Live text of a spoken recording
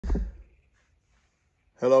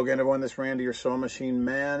Hello again, everyone. This is Randy, your sewing machine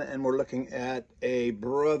man, and we're looking at a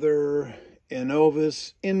Brother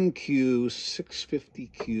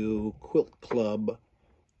NX-650Q Quilt Club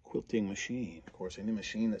quilting machine. Of course, any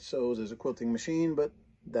machine that sews is a quilting machine, but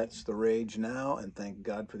that's the rage now, and thank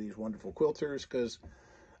God for these wonderful quilters, because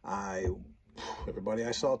everybody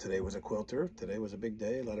I saw today was a quilter. Today was a big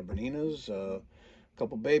day, a lot of Berninas, a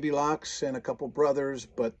couple baby locks and a couple brothers,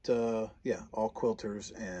 but yeah, all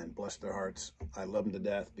quilters, and bless their hearts. I love them to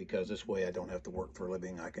death because this way I don't have to work for a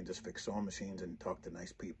living. I can just fix sewing machines and talk to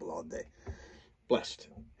nice people all day. Blessed.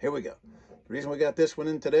 Here we go. The reason we got this one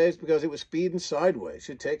in today is because it was feeding sideways.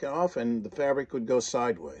 You'd take it off and the fabric would go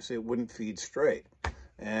sideways. It wouldn't feed straight.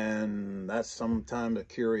 And that's sometimes a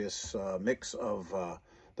curious mix of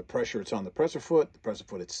the pressure it's on the presser foot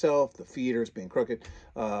itself, the feeders being crooked.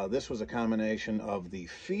 This was a combination of the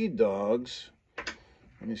feed dogs.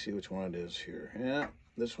 Let me see which one it is here. Yeah,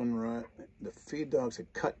 this one, right. The feed dogs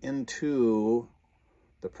had cut into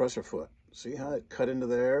the presser foot. See how it cut into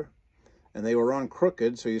there? And they were on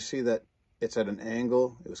crooked, so you see that it's at an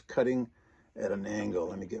angle. It was cutting at an angle.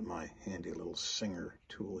 Let me get my handy little Singer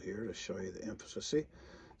tool here to show you the emphasis.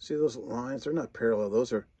 See those lines? They're not parallel.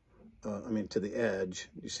 Those are to the edge.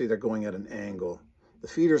 You see they're going at an angle. The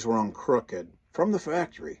feeders were on crooked from the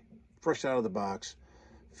factory, fresh out of the box,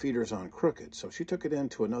 feeders on crooked. So she took it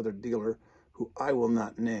into another dealer who I will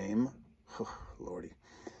not name. Oh, Lordy.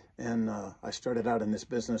 And I started out in this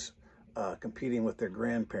business competing with their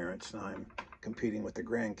grandparents. Now I'm competing with the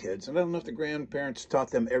grandkids. And I don't know if the grandparents taught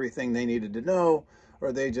them everything they needed to know,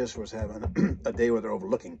 or they just was having a day where they're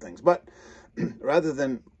overlooking things. But rather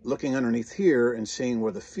than looking underneath here and seeing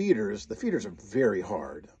where the feeders are very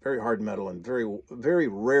hard metal, and very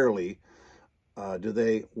rarely do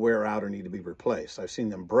they wear out or need to be replaced. I've seen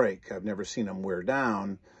them break. I've never seen them wear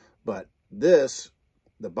down. But this,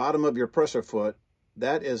 the bottom of your presser foot,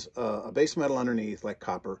 that is a base metal underneath, like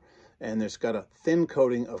copper, and it's got a thin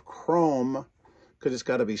coating of chrome because it's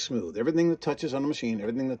got to be smooth. Everything that touches on the machine,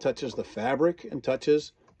 everything that touches the fabric and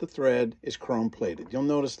touches the thread is chrome plated. You'll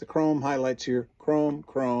notice the chrome highlights here. Chrome,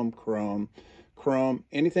 chrome, chrome, chrome.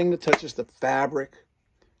 Anything that touches the fabric,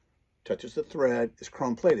 touches the thread, is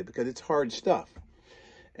chrome plated because it's hard stuff.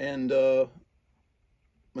 And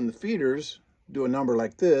when the feeders do a number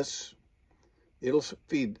like this, it'll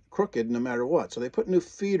feed crooked no matter what. So they put new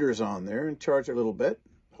feeders on there and charge a little bit,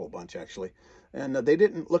 a whole bunch actually. And they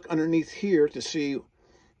didn't look underneath here to see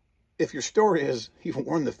if your story is you've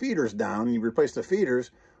worn the feeders down and you replace the feeders.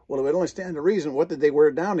 Well, it would only stand to reason, what did they wear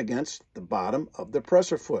down against? The bottom of the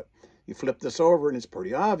presser foot. You flip this over and it's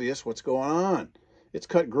pretty obvious what's going on. It's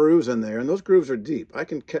cut grooves in there, and those grooves are deep. I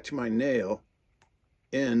can catch my nail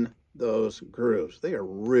in those grooves. They are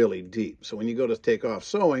really deep. So when you go to take off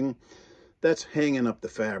sewing, that's hanging up the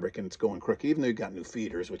fabric and it's going crooked, even though you got new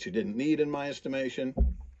feeders, which you didn't need in my estimation.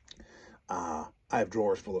 I have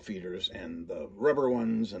drawers full of feeders, and the rubber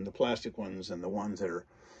ones and the plastic ones and the ones that are,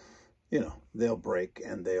 they'll break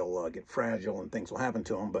and they'll get fragile and things will happen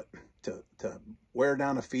to them. But to wear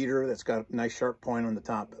down a feeder that's got a nice sharp point on the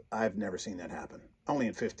top, I've never seen that happen. Only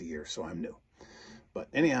in 50 years, so I'm new. But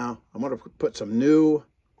anyhow, I'm going to put some new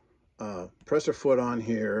presser foot on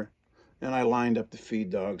here, and I lined up the feed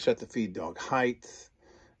dog, set the feed dog height,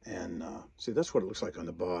 and see, that's what it looks like on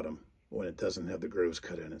the bottom when it doesn't have the grooves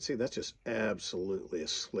cut in it. See, that's just absolutely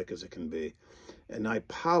as slick as it can be. And I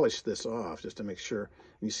polished this off just to make sure.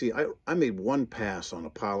 And you see, I made one pass on a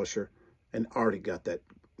polisher and already got that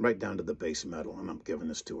right down to the base metal. And I'm giving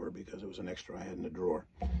this to her because it was an extra I had in the drawer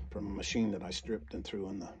from a machine that I stripped and threw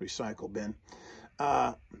in the recycle bin.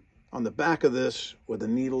 On the back of this, where the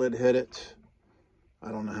needle had hit it,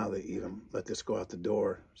 I don't know how they even let this go out the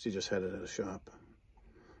door. She just had it at a shop.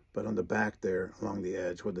 But on the back there, along the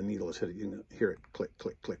edge, where the needle is hit it, you can hear it click,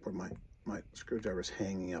 click, click, where my screwdriver is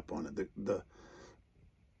hanging up on it.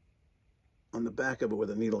 On the back of it, where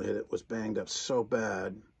the needle hit it, was banged up so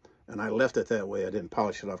bad, and I left it that way. I didn't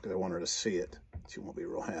polish it off because I want her to see it. She won't be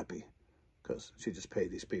real happy because she just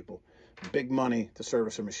paid these people big money to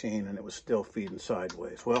service her machine, and it was still feeding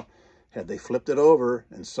sideways. Well, had they flipped it over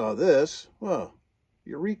and saw this, well,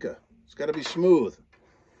 eureka. It's got to be smooth.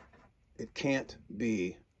 It can't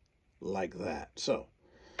be like that. So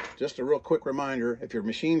just a real quick reminder, if your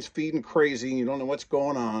machine's feeding crazy and you don't know what's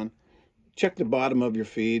going on, check the bottom of your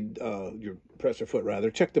feed, your presser foot rather.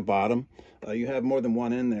 Check the bottom. You have more than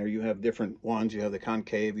one in there. You have different ones. You have the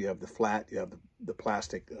concave, you have the flat, you have the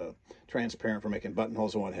plastic transparent for making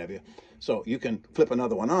buttonholes and what have you. So you can flip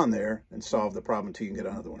another one on there and solve the problem until you can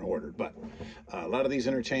get another one ordered. But a lot of these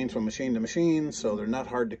interchange from machine to machine, so they're not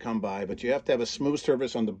hard to come by. But you have to have a smooth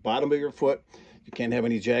surface on the bottom of your foot. You can't have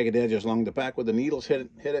any jagged edges along the back where the needles hit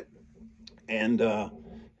it. And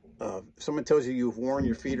if someone tells you you've worn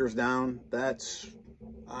your feeders down,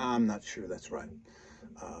 I'm not sure that's right.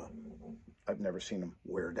 I've never seen them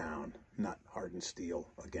wear down, not hardened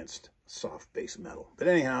steel against soft base metal. But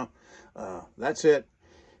anyhow, that's it.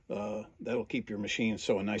 That'll keep your machine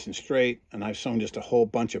sewing nice and straight. And I've sewn just a whole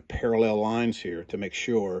bunch of parallel lines here to make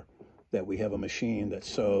sure that we have a machine that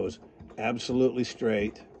sews absolutely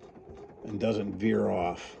straight and doesn't veer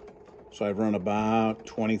off. So I've run about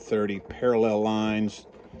 20, 30 parallel lines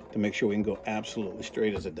to make sure we can go absolutely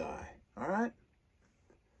straight as a die. All right?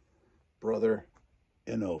 Brother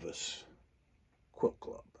Inovis Quilt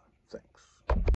Club. Thanks.